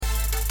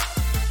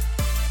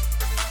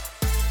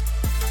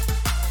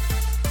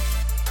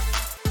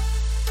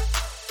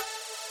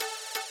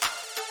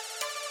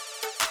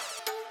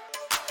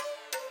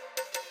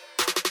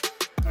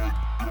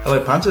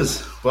Hello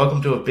punters,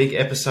 welcome to a big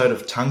episode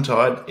of Tongue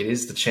Tied. It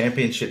is the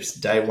Championships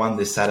Day 1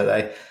 this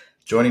Saturday.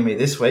 Joining me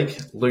this week,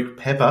 Luke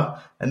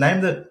Pepper, a name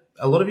that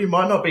a lot of you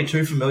might not be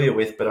too familiar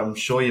with, but I'm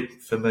sure you're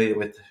familiar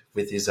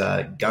with his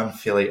gun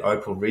filly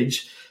Opal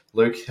Ridge.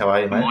 Luke, how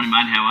are you, mate? Good morning,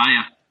 mate. How are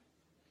you?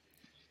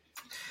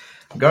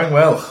 I'm going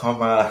well.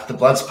 The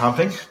blood's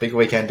pumping. Big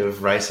weekend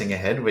of racing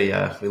ahead. We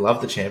love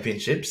the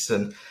championships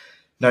and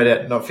no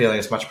doubt not feeling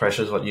as much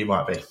pressure as what you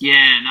might be.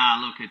 Yeah,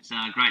 no, look, it's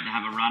great to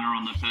have a runner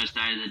on the first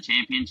day of the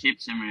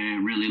championships and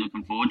we're really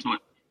looking forward to it.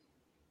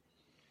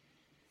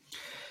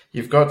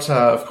 You've got,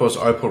 of course,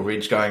 Opal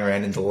Ridge going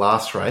around in the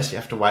last race. You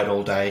have to wait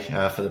all day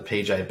for the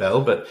PJ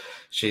Bell, but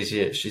she's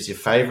your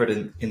favourite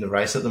in the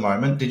race at the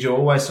moment. Did you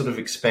always sort of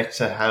expect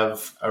to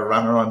have a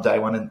runner on day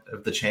one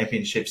of the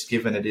championships,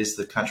 given it is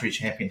the country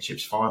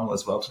championships final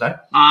as well today?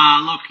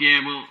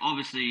 Well,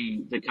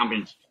 obviously the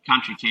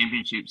country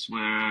championships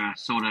were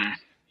sort of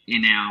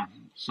in our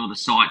sort of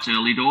sights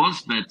early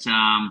doors, but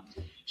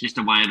just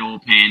the way it all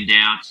panned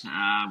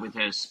out with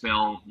her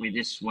spell, we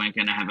just weren't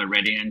going to have her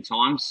ready in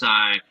time. So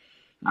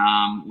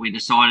we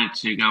decided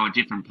to go a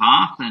different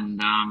path, and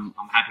I'm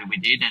happy we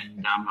did,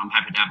 and I'm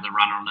happy to have the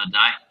runner on the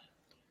day.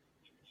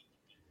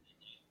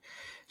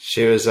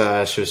 She was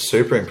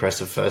super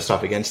impressive first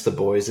up against the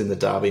boys in the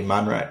Derby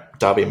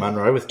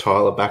Munro with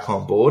Tyler back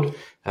on board.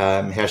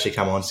 How's she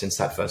come on since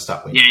that first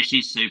up win? Yeah,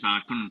 she's super. I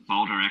couldn't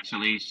fault her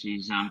actually.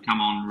 She's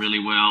come on really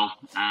well.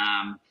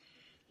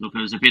 Look, it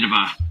was a bit of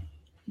a,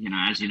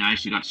 as you know,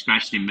 she got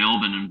scratched in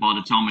Melbourne, and by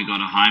the time we got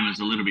her home, it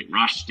was a little bit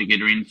rushed to get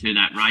her into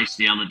that race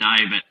the other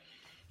day. But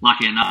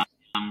lucky enough,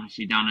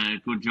 she done a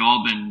good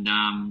job,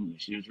 and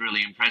she was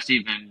really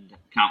impressive, and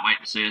can't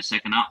wait to see her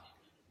second up.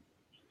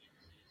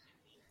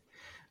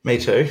 Me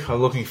too.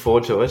 I'm looking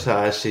forward to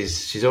it.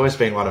 She's always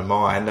been one of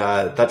mine.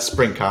 That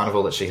spring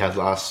carnival that she had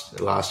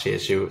last year,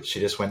 she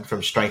just went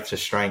from strength to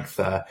strength.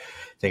 I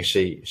think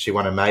she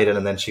won a maiden,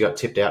 and then she got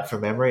tipped out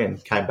from memory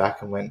and came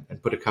back and went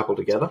and put a couple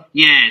together.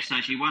 Yeah, so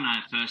she won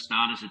her first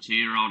start as a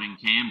 2-year-old in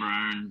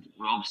Canberra, and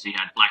we obviously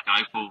had Black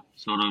Opal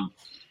sort of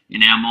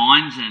in our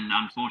minds, and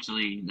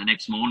unfortunately the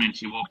next morning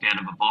she walked out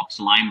of a box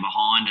lane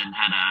behind and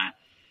had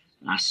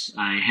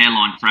a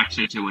hairline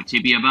fracture to a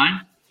tibia bone.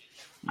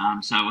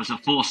 So it was a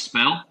forced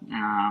spell.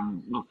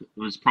 Look, it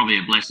was probably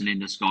a blessing in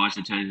disguise,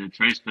 to tell you the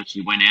truth, but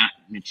she went out,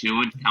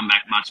 matured, come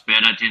back much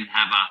better, didn't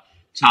have a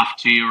tough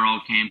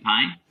 2-year-old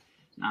campaign,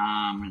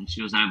 and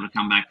she was able to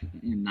come back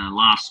in the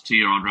last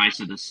 2-year-old race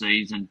of the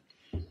season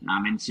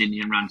in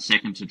Sydney and run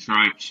second to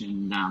Troach,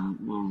 and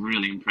we were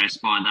really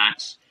impressed by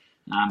that.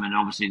 And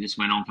obviously this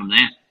went on from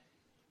there.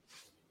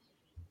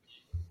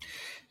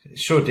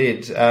 Sure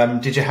did.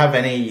 Did you have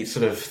any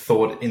sort of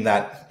thought in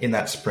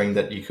that spring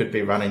that you could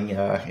be running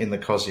in the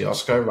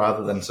Kosciuszko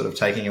rather than sort of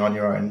taking on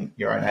your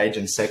own age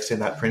and sex in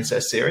that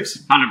Princess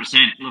Series?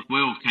 100%. Look,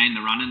 we were keen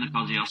to run in the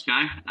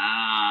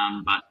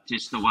Kosciuszko, but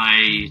just the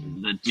way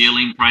the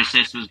dealing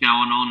process was going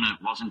on,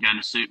 it wasn't going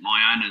to suit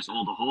my owners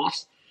or the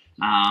horse.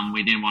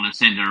 We didn't want to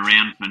send her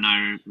around for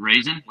no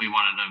reason. We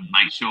wanted to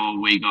make sure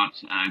we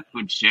got a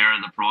good share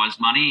of the prize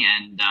money,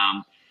 and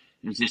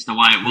it was just the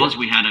way it was.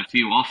 We had a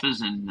few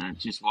offers, and it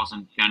just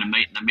wasn't going to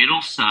meet in the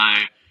middle. So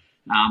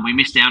we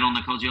missed out on the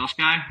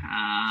Kosciuszko.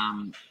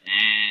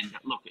 And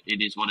look, it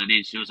is what it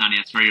is. She was only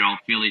a 3-year-old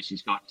filly.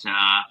 She's got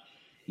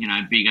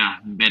bigger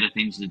and better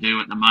things to do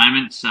at the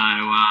moment. So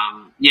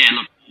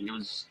look, it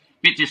was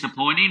a bit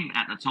disappointing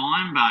at the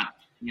time, but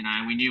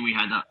we knew we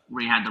had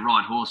the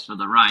right horse for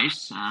the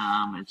race.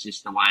 It's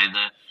just the way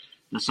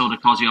the sort of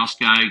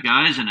Kosciuszko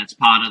goes, and it's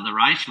part of the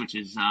race, which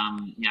is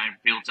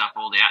builds up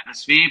all the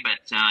atmosphere.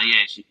 But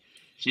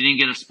she didn't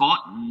get a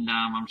spot, and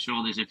I'm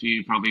sure there's a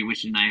few probably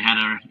wishing they had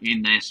her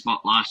in their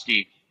spot last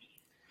year.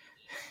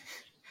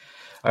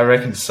 I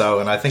reckon so,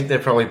 and I think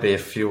there'll probably be a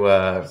few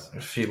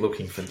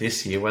looking for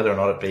this year, whether or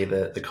not it be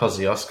the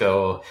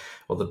Kosciuszko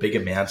or the bigger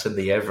mountain,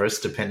 the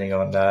Everest, depending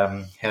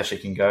on how she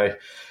can go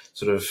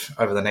sort of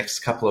over the next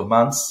couple of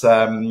months.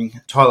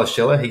 Tyler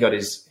Schiller, he got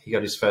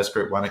his first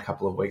Group 1 a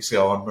couple of weeks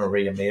ago on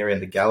Maria Mir in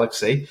the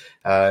Galaxy.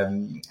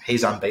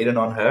 He's unbeaten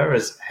on her.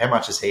 How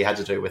much has he had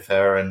to do with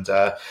her, and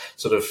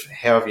sort of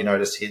how have you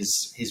noticed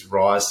his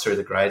rise through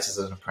the grades as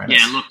an apprentice?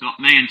 Yeah, look,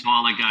 me and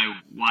Tyler go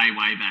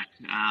way back.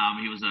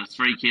 He was a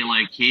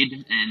 3-kilo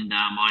kid, and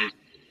I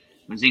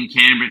was in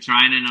Canberra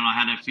training, and I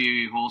had a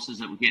few horses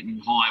that were getting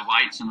high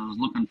weights, and I was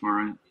looking for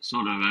a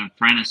sort of an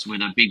apprentice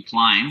with a big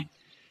claim.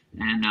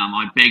 And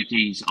I begged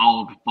his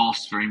old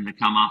boss for him to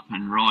come up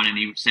and ride, and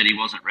he said he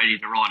wasn't ready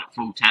to ride at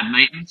full tab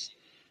meetings.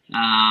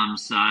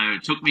 So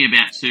it took me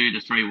about 2 to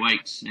 3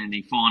 weeks, and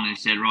he finally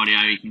said,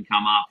 rightio, he can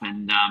come up,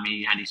 and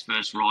he had his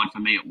first ride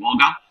for me at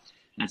Wagga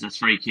as a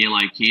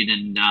 3-kilo kid,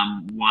 and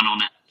won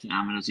on it.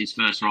 It was his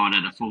first ride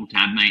at a full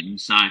tab meeting.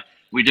 So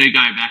we do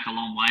go back a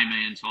long way,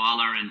 me and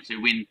Tyler, and to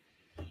win,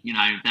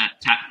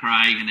 that Tap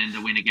Craig, and then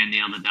to win again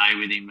the other day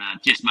with him,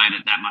 just made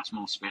it that much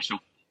more special.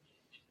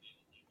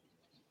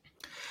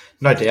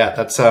 No doubt.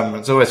 That's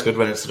it's always good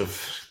when it's sort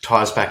of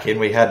ties back in.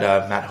 We had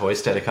Matt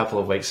Hoysted a couple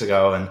of weeks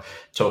ago and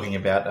talking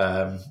about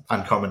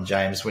Uncommon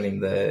James winning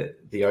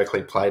the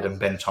Oakley Plate, and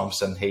Ben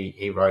Thompson,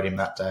 he rode him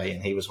that day,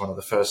 and he was one of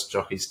the first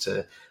jockeys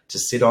to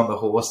sit on the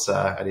horse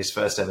at his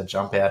first ever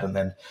jump out, and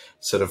then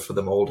sort of for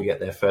them all to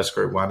get their first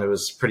Group 1. It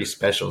was pretty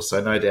special.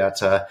 So no doubt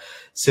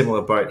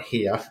similar boat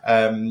here.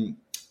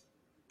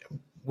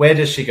 Where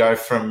does she go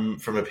from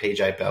a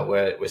PJ Bell?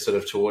 We're sort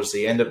of towards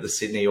the end of the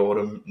Sydney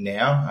Autumn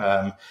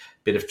now.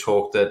 Bit of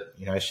talk that,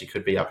 you know, she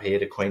could be up here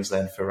to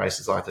Queensland for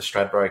races like the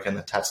Stradbroke and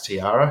the Tats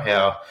Tiara.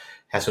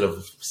 How sort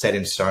of set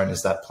in stone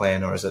is that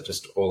plan, or is it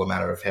just all a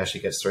matter of how she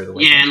gets through the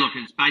weekend? Yeah, look,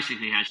 it's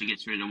basically how she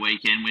gets through the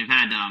weekend. We've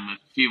had a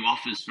few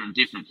offers from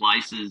different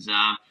places.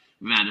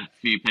 We've had a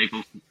few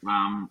people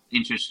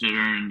interested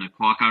in the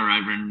Quokka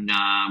over in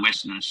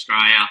Western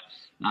Australia.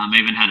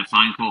 Even had a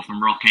phone call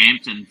from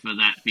Rockhampton for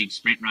that big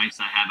sprint race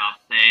they have up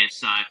there.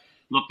 So,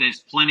 look, there's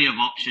plenty of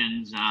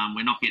options.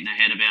 We're not getting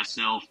ahead of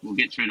ourselves. We'll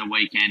get through the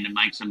weekend and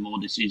make some more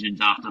decisions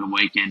after the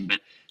weekend. But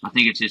I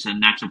think it's just a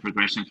natural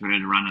progression for her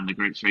to run in the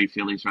Group 3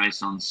 fillies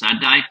race on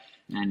Saturday,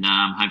 and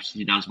hope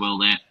she does well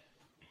there.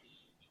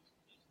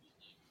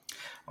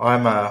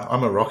 I'm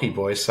a Rocky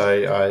boy, so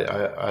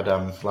I'd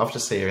love to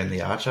see her in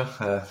the Archer.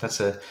 That's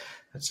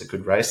a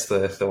good race,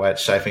 the way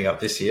it's shaping up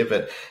this year,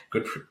 but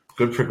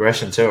good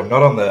progression too. I'm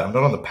not on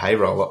the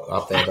payroll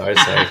up there though,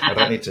 so I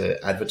don't need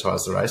to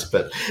advertise the race.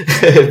 But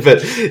but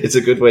it's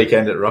a good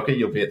weekend at Rocky.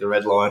 You'll be at the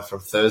Red Lion from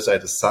Thursday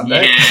to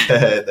Sunday.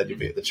 Yeah. Then you'll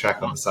be at the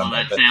track on the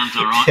Sunday. Well, that sounds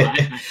all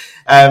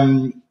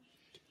right, mate.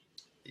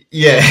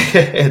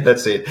 Yeah,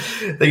 that's it.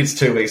 I think it's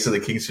 2 weeks to the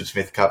Kingsford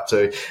Smith Cup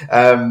too.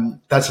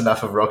 That's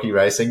enough of Rocky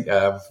racing.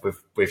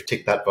 We've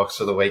ticked that box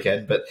for the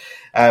weekend. But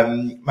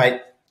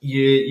mate,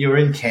 you were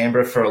in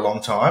Canberra for a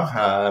long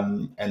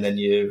time, and then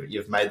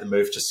you've made the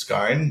move to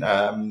Scone.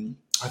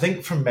 I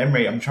think from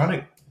memory, I'm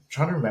trying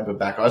to remember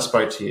back. I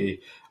spoke to you.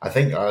 I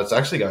think I was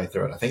actually going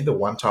through it. I think the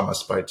one time I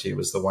spoke to you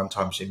was the one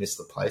time she missed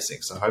the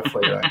placing. So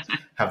hopefully I don't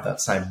have that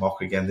same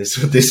mock again this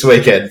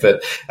weekend.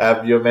 But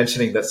you're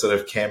mentioning that sort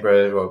of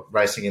Canberra or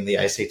racing in the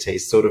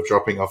ACT sort of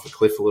dropping off a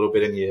cliff a little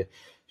bit, and you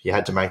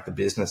had to make the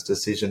business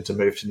decision to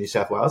move to New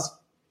South Wales.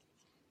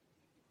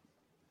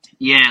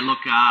 Yeah,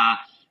 look,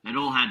 it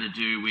all had to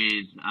do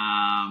with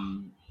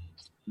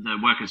the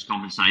workers'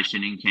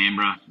 compensation in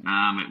Canberra.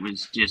 It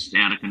was just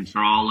out of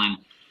control, and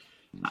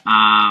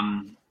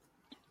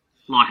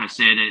like I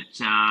said,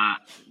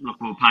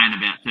 look, we were paying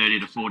about $30,000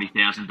 to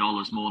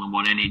 $40,000 more than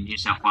what any New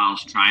South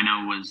Wales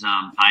trainer was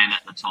paying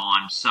at the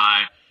time. So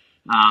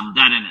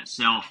that in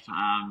itself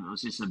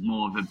was just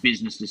more of a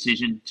business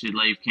decision to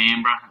leave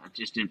Canberra. It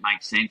just didn't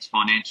make sense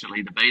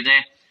financially to be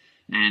there.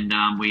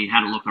 And we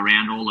had a look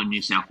around all in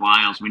New South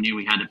Wales. We knew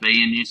we had to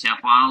be in New South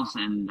Wales,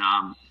 and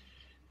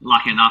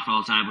lucky enough, I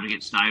was able to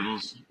get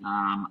stables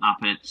up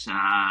at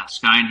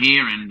Scone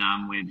here,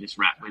 and we're just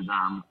wrapped with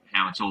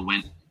how it's all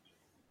went.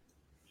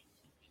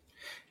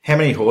 How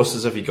many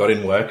horses have you got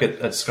in work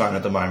at Scone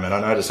at the moment?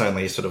 I notice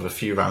only sort of a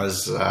few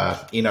runners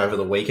in over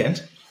the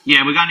weekend.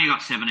 Yeah, we've only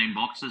got 17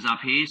 boxes up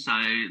here. So,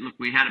 look,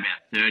 we had about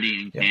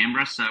 30 in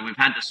Canberra, so we've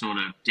had to sort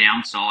of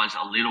downsize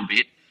a little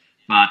bit.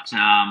 But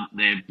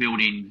they're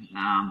building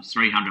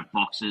 300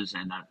 boxes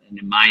and an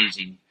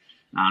amazing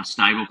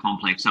stable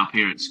complex up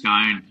here at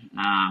Scone.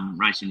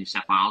 Racing New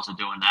South Wales are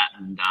doing that,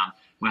 and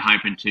we're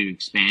hoping to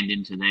expand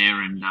into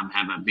there and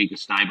have a bigger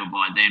stable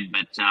by then.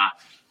 But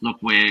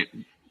look,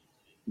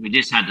 we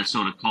just had to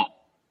sort of cop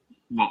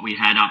what we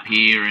had up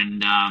here,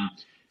 and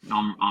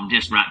I'm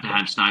just wrapped to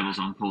have stables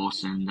on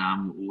course, and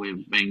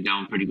we've been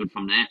going pretty good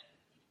from there.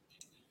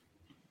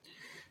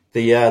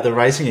 The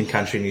racing in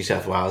country New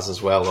South Wales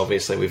as well.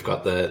 Obviously, we've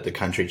got the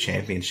country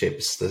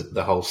championships,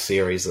 the whole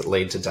series that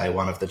lead to day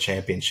one of the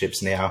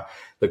championships now.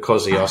 The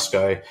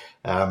Kosciuszko,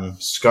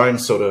 Scone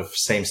sort of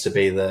seems to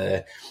be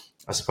the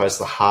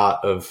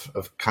heart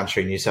of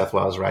country New South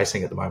Wales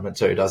racing at the moment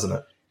too, doesn't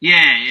it?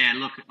 Yeah.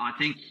 Look, I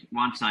think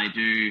once they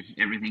do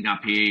everything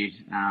up here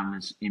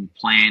is in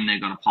plan, they've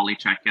got a poly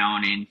track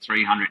going in,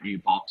 300 new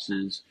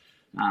boxes.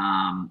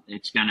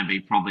 It's going to be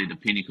probably the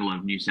pinnacle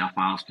of New South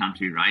Wales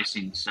country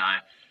racing. So,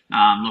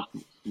 look,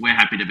 we're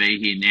happy to be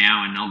here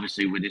now, and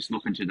obviously we're just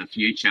looking to the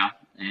future.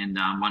 And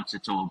once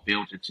it's all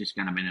built, it's just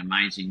going to be an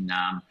amazing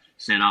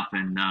setup,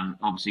 and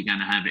obviously going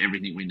to have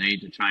everything we need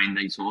to train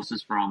these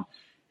horses from,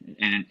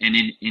 and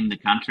in the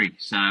country.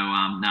 So,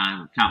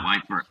 no, can't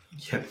wait for it.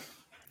 Yep.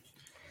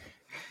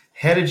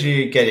 How did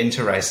you get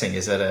into racing?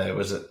 Was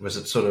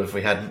it sort of,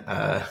 we had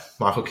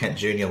Michael Kent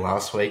Jr.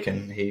 last week,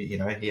 and he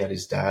had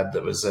his dad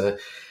that was a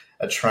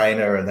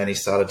trainer, and then he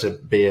started to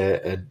be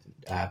a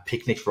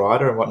picnic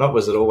rider and whatnot.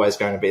 Was it always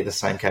going to be the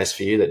same case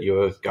for you, that you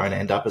were going to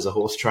end up as a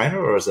horse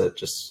trainer, or has it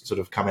just sort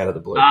of come out of the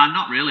blue?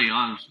 Not really.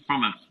 I was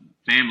from a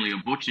family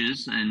of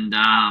butchers and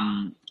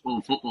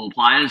all football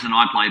players, and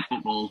I played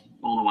football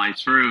all the way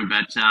through.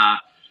 But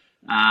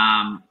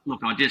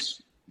look, I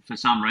just, for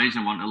some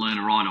reason, wanted to learn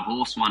to ride a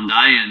horse one day,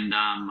 and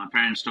my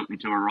parents took me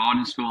to a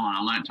riding school, and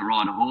I learnt to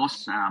ride a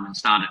horse and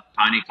started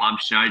pony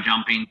clubs, show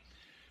jumping.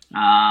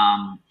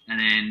 And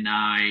then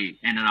I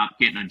ended up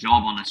getting a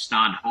job on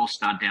a horse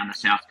stud down the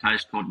south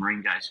coast called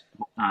Maringo's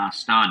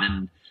Stud,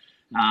 and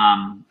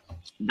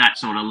that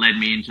sort of led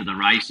me into the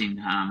racing,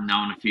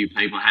 knowing a few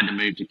people. I had to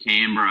move to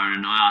Canberra,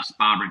 and I asked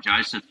Barbara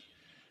Joseph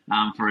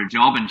for a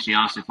job, and she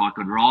asked if I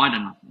could ride,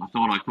 and I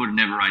thought I could.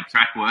 Never rode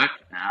track work,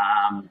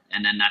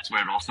 and then that's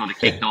where it all sort of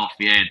kicked off.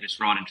 Yeah, just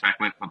riding track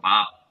work for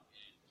Barb.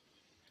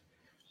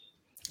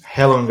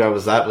 How long ago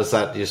was that? Was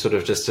that you sort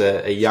of just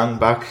a young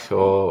buck,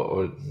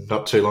 or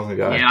not too long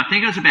ago? Yeah, I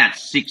think it was about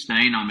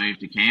 16 I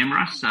moved to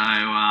Canberra, so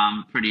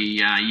pretty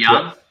young.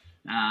 Yep.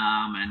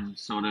 And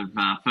sort of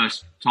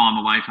first time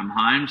away from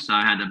home, so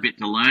I had a bit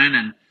to learn.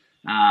 And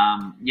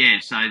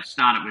so I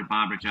started with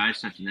Barbara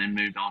Joseph and then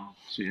moved on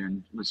to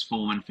and was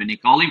foreman for Nick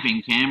Olive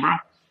in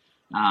Canberra.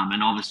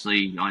 And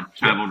obviously I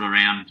travelled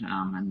around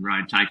and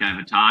rode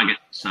Takeover Target.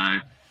 So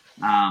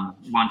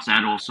once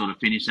that all sort of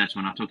finished, that's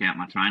when I took out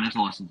my trainer's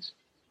licence.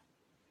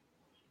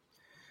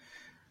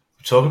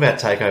 Talk about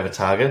Takeover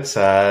Targets.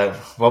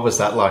 What was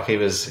that like? He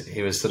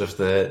was sort of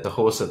the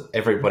horse that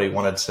everybody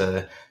wanted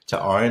to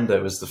own.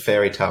 That was the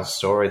fairy tale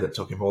story that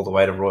took him all the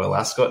way to Royal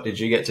Ascot. Did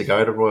you get to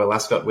go to Royal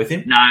Ascot with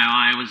him? No,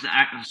 I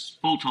was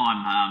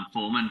full-time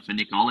foreman for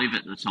Nick Olive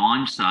at the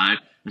time, so it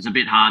was a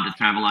bit hard to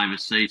travel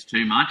overseas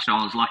too much.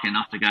 I was lucky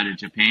enough to go to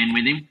Japan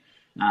with him.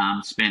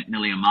 Spent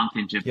nearly a month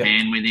in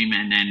Japan with him,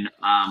 and then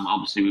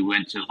obviously we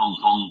went to Hong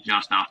Kong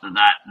just after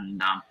that,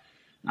 and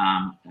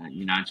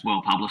it's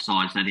well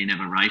publicised that he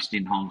never raced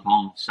in Hong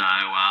Kong. So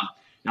I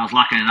was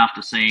lucky enough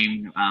to see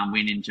him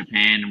win in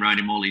Japan, and rode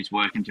him all his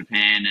work in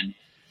Japan. And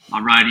I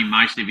rode him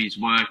most of his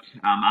work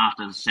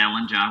after the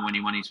Salinger when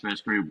he won his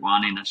first Group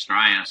 1 in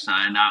Australia. So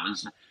it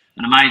was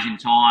an amazing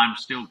time.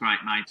 Still great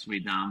mates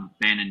with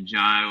Ben and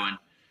Joe, and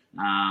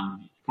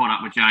caught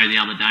up with Joe the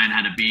other day and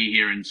had a beer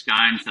here in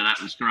Scone. So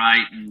that was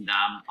great. And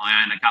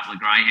I own a couple of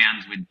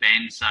greyhounds with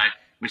Ben. So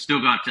we've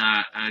still got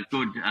a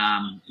good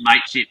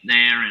mateship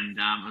there, and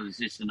it was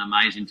just an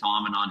amazing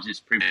time, and I was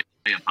just privileged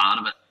to be a part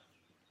of it.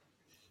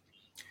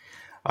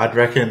 I'd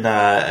reckon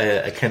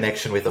a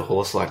connection with a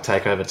horse like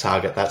Takeover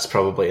Target, that's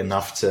probably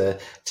enough to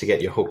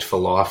get you hooked for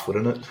life,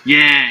 wouldn't it?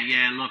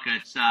 Yeah. Look,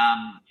 it's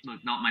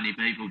not many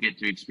people get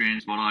to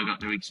experience what I got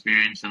to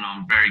experience, and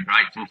I'm very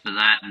grateful for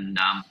that. And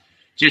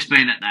just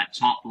being at that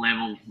top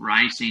level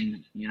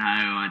racing,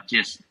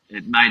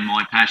 it made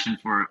my passion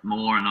for it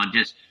more, and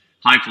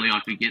hopefully I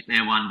could get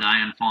there one day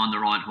and find the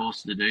right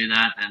horse to do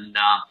that. And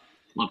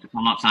look,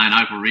 I'm not saying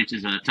Opal Ridge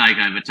is a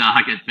Takeover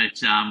Target, but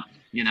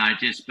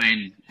just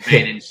being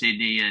in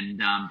Sydney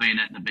and being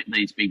at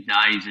these big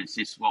days, it's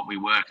just what we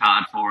work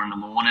hard for in the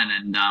morning.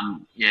 And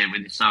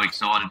we're so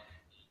excited.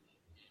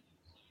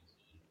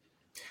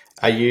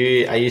 Are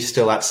you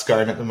still at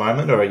Scone at the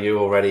moment, or are you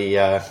already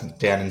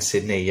down in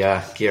Sydney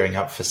gearing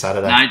up for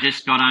Saturday? No,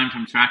 just got home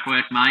from track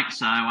work, mate.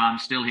 So I'm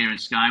still here in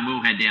Scone.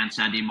 We'll head down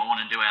Saturday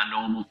morning, do our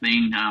normal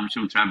thing.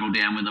 She'll travel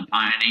down with a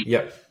pony.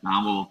 Yep.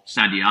 Well,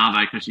 Sadie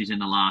Arvo, because she's in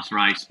the last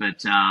race.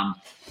 But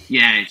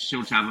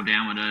she'll travel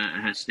down with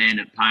her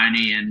standard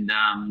pony, and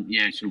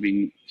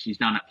she's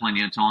done it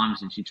plenty of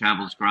times, and she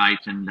travels great,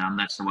 and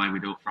that's the way we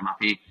do it from up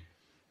here.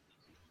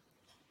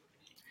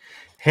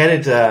 How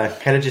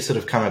did you sort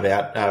of come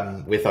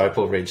about with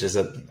Opal Ridge? Is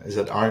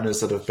it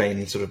owners that have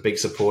been sort of big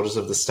supporters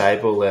of the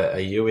stable? Are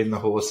you in the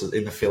horse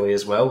in the filly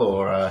as well,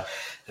 or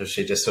was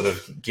she just sort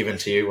of given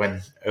to you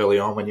early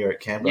on when you were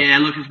at Canberra? Yeah,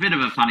 look, it's a bit of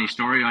a funny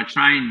story. I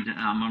trained.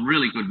 I'm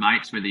really good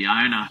mates with the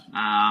owner.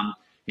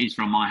 He's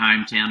from my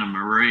hometown of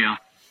Maruya,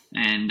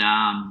 and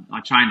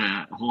I trained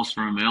a horse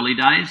for him early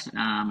days,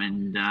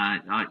 and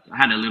I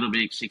had a little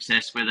bit of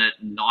success with it.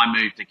 And I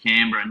moved to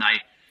Canberra, and they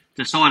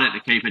decided to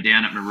keep her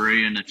down at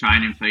Maruya, and the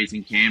training fees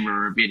in Canberra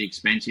were a bit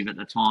expensive at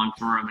the time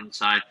for him, and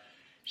so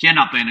she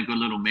ended up being a good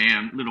little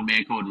mare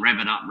called Rev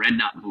It Up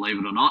Rednut, believe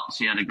it or not.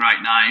 She had a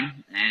great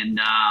name, and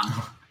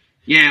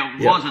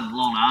it wasn't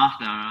long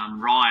after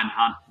Ryan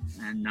Hunt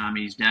and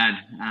his dad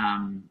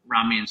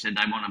rang me and said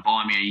they want to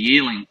buy me a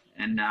yearling,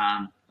 and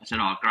I said,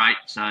 oh, great.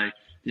 So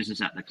this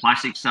is at the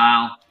Classic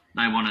sale.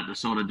 They wanted to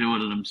sort of do it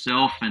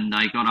themselves, and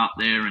they got up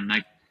there, and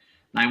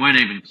they weren't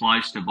even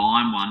close to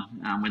buying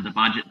one with the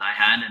budget they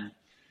had. And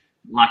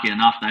lucky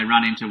enough, they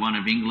run into one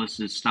of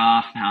Inglis's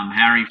staff,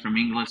 Harry from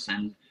Inglis,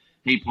 and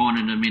he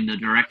pointed them in the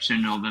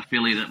direction of a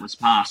filly that was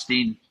passed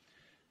in.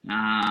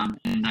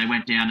 And they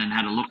went down and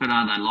had a look at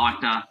her. They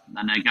liked her.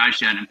 They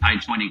negotiated and paid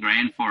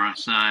 $20,000 for her.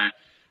 So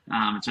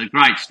it's a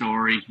great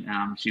story.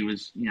 She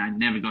was,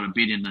 never got a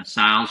bid in the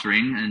sales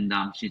ring, and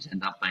she's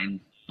ended up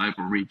being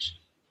Opal Ridge.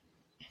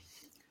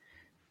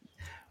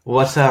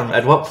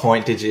 At what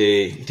point did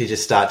you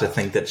start to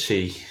think that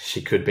she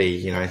could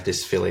be,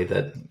 this filly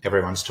that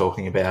everyone's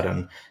talking about,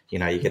 and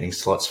you're getting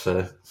slot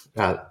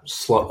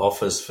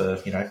offers for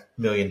 $1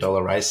 million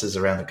races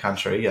around the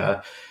country?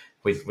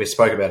 We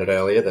spoke about it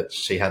earlier that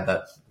she had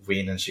that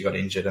win and she got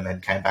injured and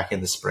then came back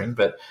in the spring,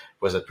 but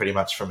was it pretty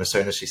much from as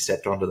soon as she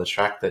stepped onto the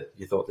track that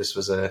you thought this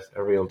was a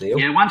real deal?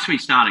 Yeah, once we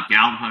started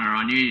galloping her,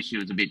 I knew she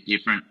was a bit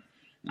different,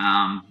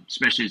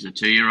 especially as a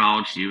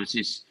 2-year-old. She was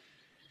just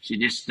she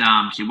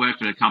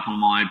worked with a couple of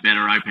my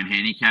better open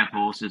handicap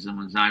horses and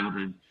was able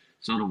to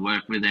sort of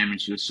work with them,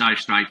 and she was so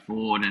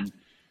straightforward, and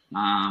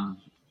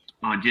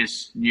I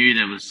just knew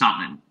there was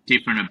something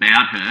different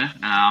about her.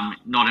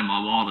 Not in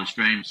my wildest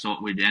dreams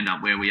thought we'd end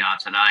up where we are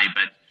today,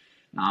 but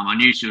I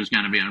knew she was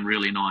going to be a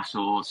really nice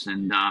horse,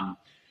 and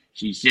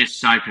she's just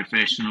so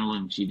professional,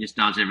 and she just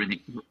does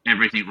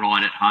everything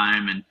right at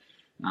home, and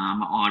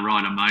I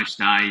ride her most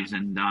days,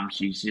 and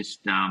she's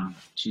just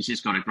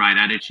got a great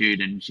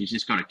attitude, and she's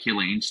just got a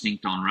killer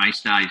instinct on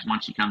race days.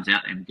 Once she comes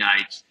out them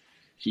gates,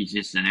 she's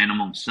just an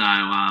animal. So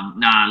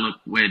look,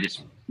 we're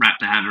just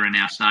wrapped to have her in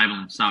our stable,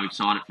 and so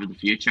excited for the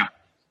future.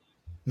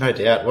 No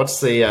doubt. What's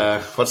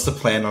the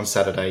plan on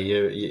Saturday?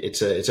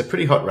 It's a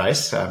pretty hot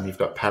race. You've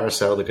got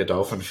Paracel, the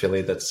Godolphin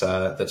filly,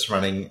 that's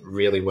running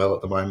really well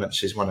at the moment.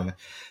 She's won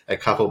a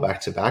couple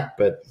back to back,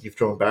 but you've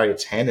drawn barrier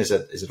 10. Is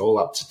it all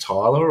up to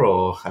Tyler,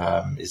 or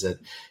have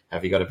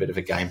you got a bit of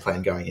a game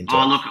plan going into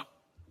it? Look,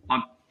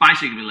 I'm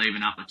basically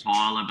leaving up to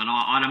Tyler, but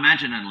I'd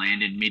imagine and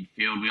land in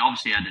midfield. We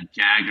obviously had to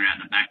jag her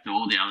out the back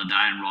door the other day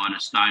and ride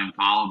a stone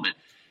cold, but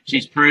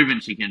she's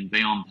proven she can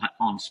be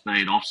on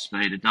speed, off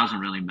speed. It doesn't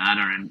really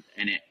matter in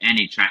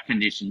any track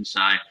conditions.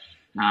 So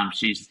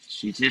she's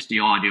just the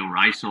ideal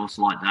racehorse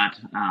like that.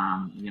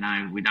 We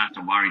don't have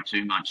to worry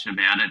too much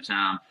about it.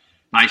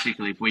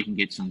 Basically, if we can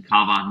get some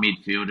cover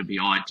midfield, it'd be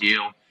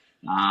ideal.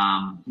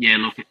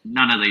 Look,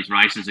 none of these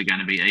races are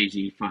going to be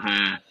easy for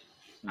her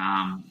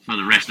for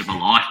the rest of her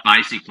life,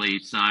 basically.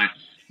 So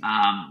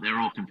they're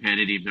all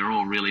competitive. They're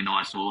all really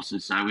nice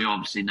horses. So we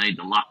obviously need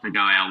the luck to go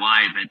our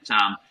way. But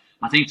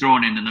I think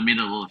drawing in the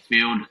middle of the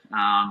field,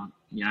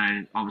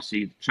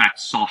 obviously the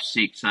track's soft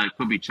six, so it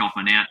could be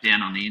chopping out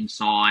down on the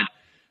inside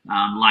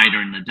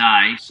later in the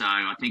day. So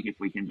I think if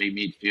we can be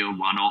midfield,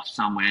 one off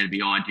somewhere, it'd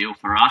be ideal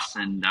for us.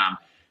 And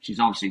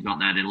she's obviously got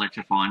that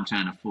electrifying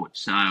turn of foot,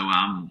 so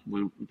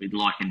we'll be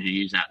liking to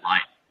use that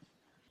late.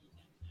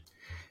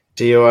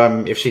 Do you,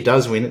 if she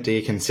does win it, do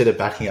you consider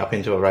backing up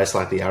into a race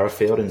like the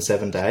Arrowfield in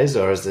 7 days,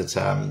 or is it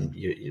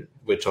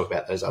we talk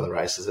about those other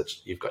races that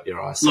you've got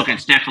your eyes set on? Look,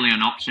 it's definitely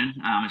an option.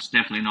 It's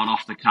definitely not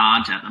off the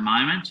cards at the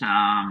moment.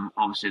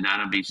 Obviously,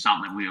 that'll be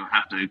something we'll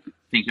have to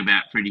think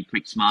about pretty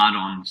quick smart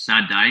on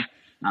Saturday.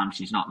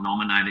 She's not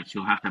nominated.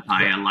 She'll have to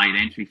pay a late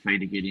entry fee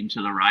to get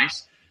into the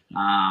race.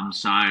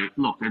 So,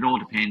 look, it all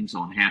depends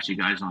on how she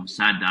goes on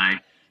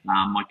Saturday.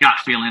 My gut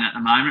feeling at the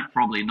moment,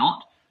 probably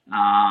not.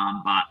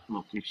 But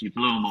look, if she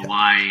blew them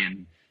away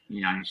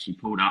and she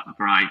pulled up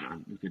great,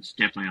 it's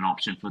definitely an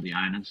option for the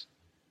owners.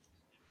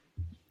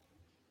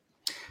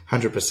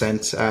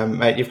 100%.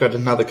 Mate, you've got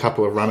another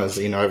couple of runners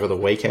in over the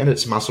weekend.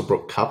 It's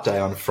Muswellbrook Cup Day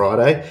on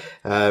Friday.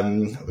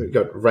 We've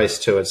got race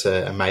 2. It's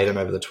a maiden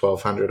over the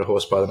 1200, a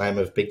horse by the name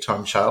of Big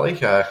Time Charlie.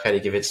 How do you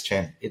give it a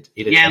chance?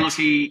 Look,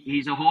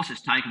 he's a horse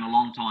that's taken a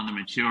long time to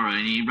mature,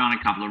 and he ran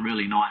a couple of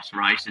really nice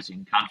races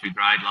in country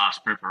grade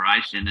last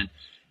preparation, and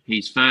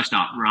his first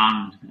up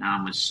run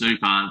was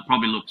super.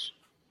 Probably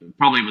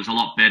was a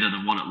lot better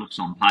than what it looks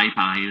on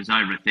paper. He was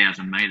over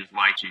 1,000 metres,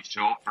 way too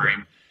short for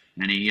him,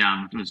 and he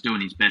was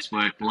doing his best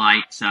work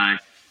late. So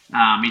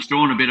he's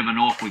drawn a bit of an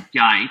awkward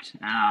gate,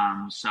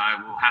 so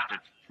we'll have to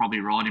probably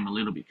ride him a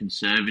little bit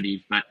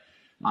conservative. But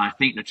I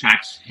think the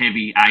track's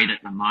heavy 8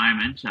 at the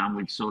moment,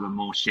 with sort of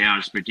more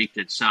showers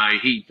predicted. So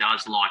he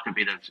does like a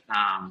bit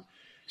of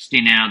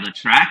stint out of the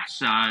track.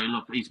 So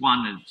look, he's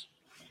one that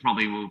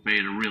probably will be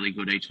at a really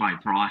good each-way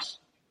price.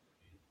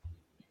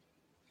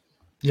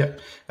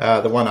 Yep.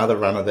 The one other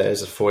runner there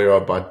is a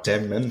 4-year-old by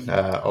Denman,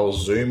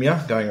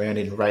 Olzumia, going around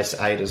in race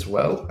 8 as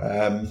well.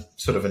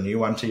 Sort of a new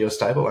one to your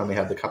stable, only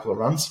had a couple of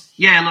runs.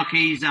 Yeah, look,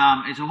 he's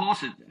a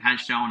horse that has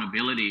shown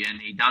ability,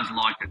 and he does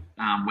like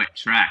wet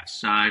tracks.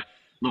 So,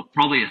 look,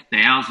 probably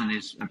 1,000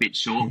 is a bit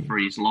short for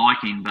his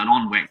liking, but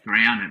on wet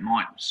ground it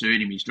might suit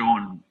him. He's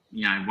drawn,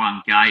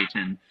 one gate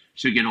and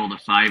should get all the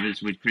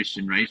favours with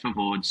Christian Reef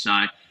aboard.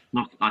 So,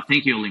 look, I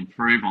think he'll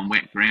improve on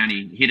wet ground.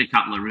 He hit a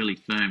couple of really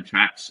firm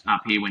tracks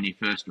up here when he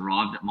first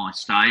arrived at my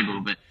stable,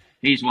 but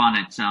he's one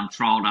that's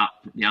trolled up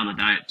the other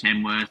day at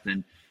Tamworth,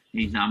 and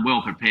he's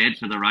well prepared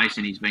for the race,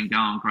 and he's been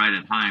going great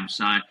at home.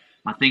 So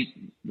I think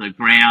the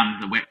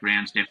wet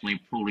ground's definitely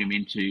pulled him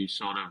into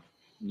sort of,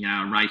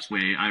 a race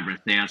where over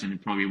 1,000 he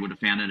probably would have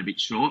found it a bit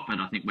short, but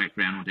I think wet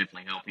ground will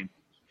definitely help him.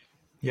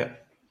 Yeah.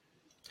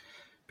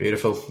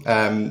 Beautiful.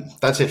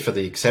 That's it for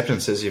the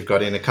acceptances. You've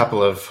got in a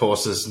couple of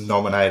horses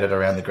nominated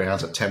around the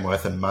grounds at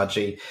Tamworth and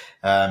Mudgee.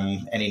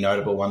 Any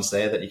notable ones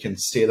there that you can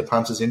steer the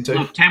punters into?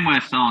 Look,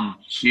 Tamworth on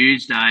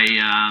Tuesday,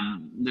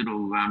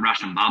 little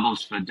Russian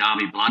Bubbles for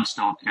Derby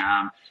Bloodstock.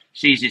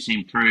 She's just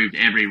improved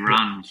every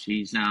run.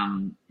 She's,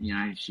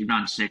 she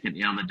ran second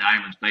the other day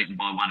and was beaten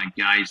by one of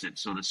Gay's that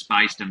sort of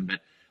spaced him,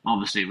 but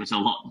obviously it was a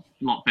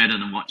lot better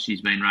than what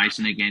she's been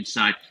racing against.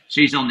 So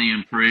she's on the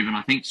improve, and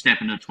I think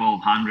stepping to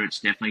 1,200 it's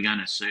definitely going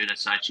to suit her.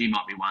 So she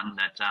might be one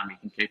that you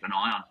can keep an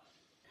eye on.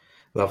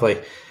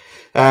 Lovely.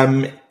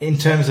 In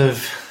terms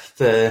of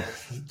the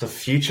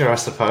future, I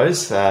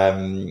suppose,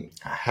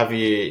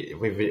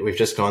 we've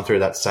just gone through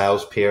that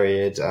sales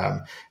period.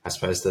 I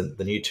suppose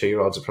the new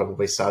 2-year-olds are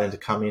probably starting to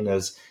come in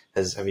as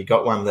Have you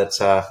got one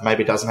that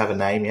maybe doesn't have a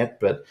name yet,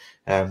 but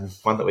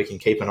one that we can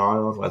keep an eye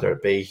on, whether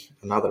it be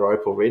another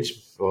Opal Ridge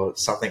or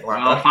something like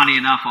that? Well, funny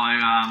enough, I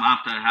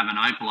after having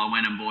Opal, I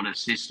went and bought a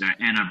sister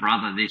and a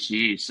brother this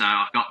year, so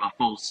I've got the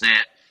full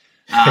set.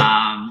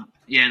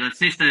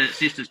 The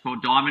sister's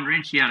called Diamond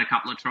Ridge. She had a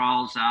couple of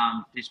trials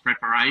this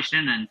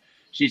preparation, and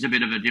she's a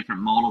bit of a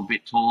different model, a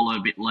bit taller, a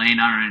bit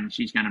leaner, and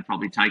she's going to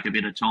probably take a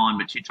bit of time,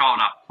 but she trialled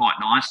up quite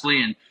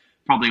nicely, and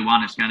probably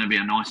one that's going to be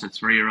a nicer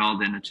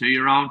 3-year-old than a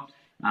 2-year-old.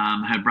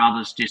 Her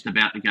brother's just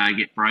about to go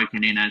get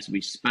broken in as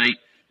we speak.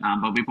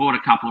 But we bought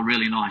a couple of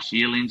really nice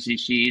yearlings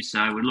this year,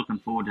 so we're looking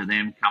forward to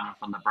them coming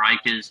from the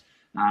breakers.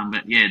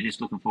 Just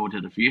looking forward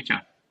to the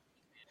future.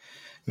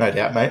 No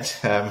doubt, mate.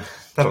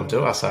 That'll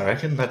do us, I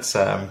reckon. That's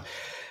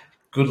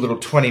good little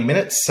 20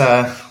 minutes.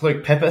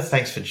 Luke Pepper,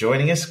 thanks for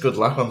joining us. Good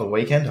luck on the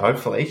weekend,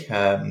 hopefully.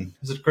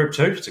 Is it Group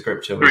 2? It's a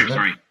Group 2, Group isn't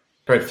 3. It?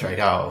 Group 3.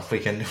 Oh, we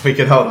can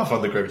hold off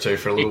on the Group 2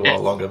 for a little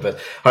while longer, but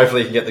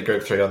hopefully you can get the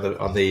Group 3 on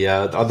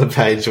the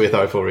page with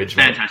Opal Ridge.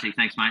 Fantastic.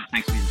 Thanks, mate.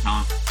 Thanks for your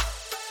time.